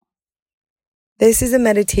This is a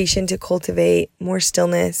meditation to cultivate more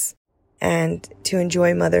stillness and to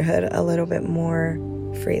enjoy motherhood a little bit more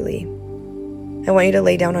freely. I want you to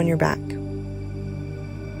lay down on your back.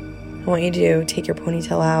 I want you to take your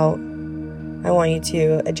ponytail out. I want you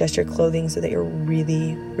to adjust your clothing so that you're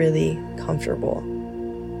really, really comfortable.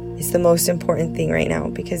 It's the most important thing right now,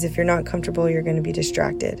 because if you're not comfortable, you're going to be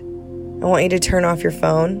distracted. I want you to turn off your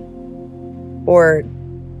phone or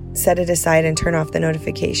set it aside and turn off the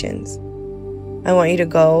notifications. I want you to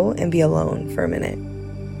go and be alone for a minute.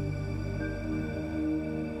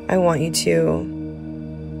 I want you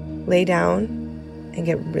to lay down and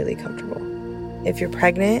get really comfortable. If you're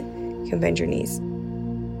pregnant, you can bend your knees.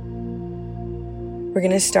 We're going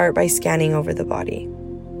to start by scanning over the body.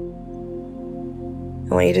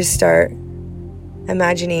 I want you to start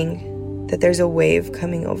imagining that there's a wave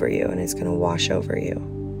coming over you and it's going to wash over you.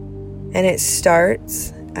 And it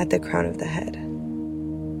starts at the crown of the head.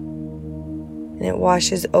 And it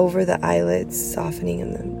washes over the eyelids,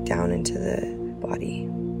 softening them down into the body.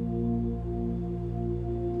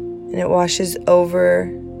 And it washes over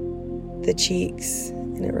the cheeks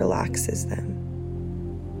and it relaxes them.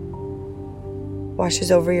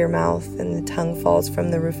 Washes over your mouth and the tongue falls from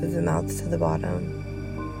the roof of the mouth to the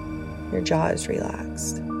bottom. Your jaw is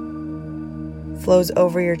relaxed. Flows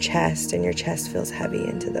over your chest and your chest feels heavy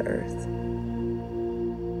into the earth.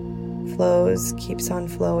 Flows, keeps on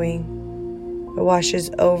flowing. It washes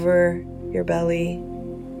over your belly.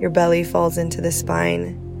 Your belly falls into the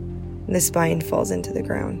spine, and the spine falls into the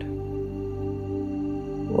ground.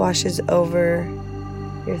 It washes over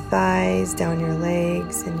your thighs, down your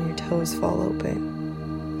legs, and your toes fall open.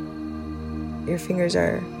 Your fingers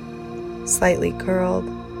are slightly curled,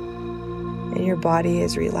 and your body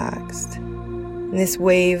is relaxed. And this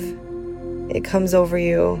wave, it comes over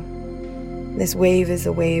you. This wave is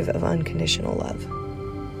a wave of unconditional love.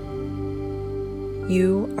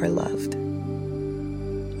 You are loved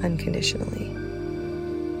unconditionally.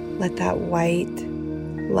 Let that white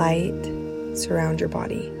light surround your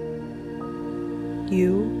body.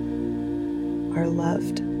 You are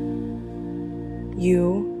loved.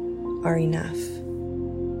 You are enough.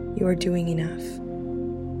 You are doing enough.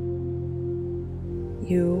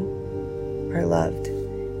 You are loved.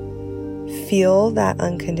 Feel that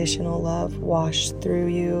unconditional love wash through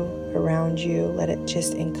you, around you. Let it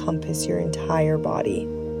just encompass your entire body.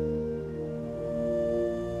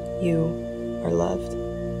 You are loved.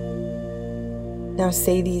 Now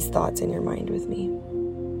say these thoughts in your mind with me.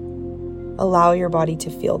 Allow your body to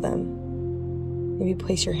feel them. Maybe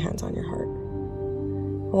place your hands on your heart.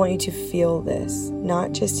 I want you to feel this,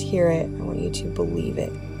 not just hear it. I want you to believe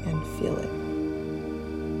it and feel it.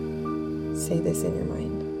 Say this in your mind.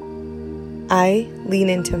 I lean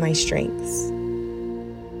into my strengths.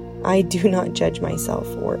 I do not judge myself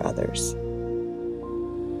or others.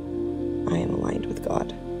 I am aligned with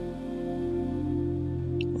God.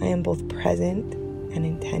 I am both present and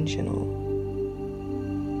intentional.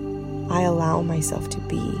 I allow myself to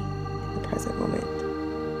be in the present moment.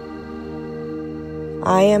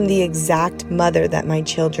 I am the exact mother that my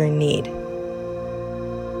children need.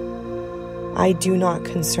 I do not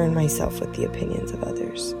concern myself with the opinions of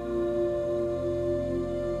others.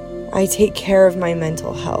 I take care of my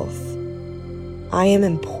mental health. I am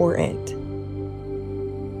important.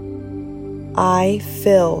 I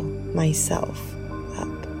fill myself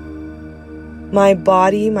up. My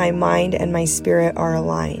body, my mind, and my spirit are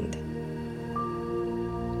aligned.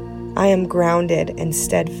 I am grounded and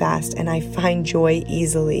steadfast, and I find joy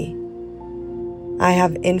easily. I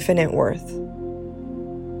have infinite worth.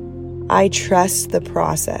 I trust the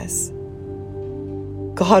process.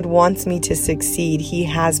 God wants me to succeed. He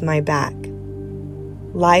has my back.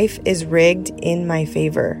 Life is rigged in my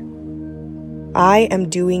favor. I am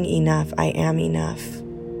doing enough. I am enough.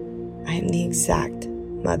 I am the exact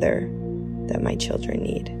mother that my children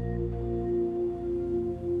need.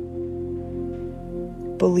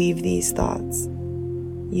 Believe these thoughts.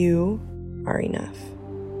 You are enough.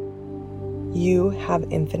 You have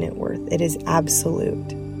infinite worth. It is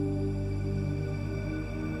absolute.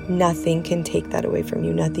 Nothing can take that away from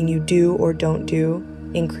you. Nothing you do or don't do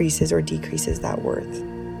increases or decreases that worth.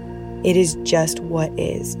 It is just what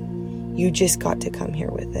is. You just got to come here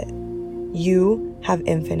with it. You have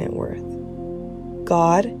infinite worth.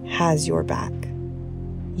 God has your back.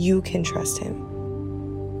 You can trust Him.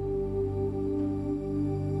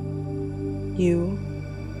 You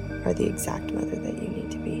are the exact mother that you need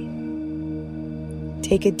to be.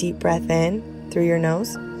 Take a deep breath in through your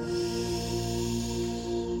nose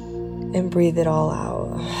and breathe it all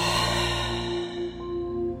out.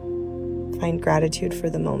 Find gratitude for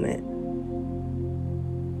the moment.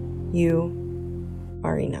 You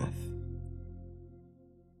are enough.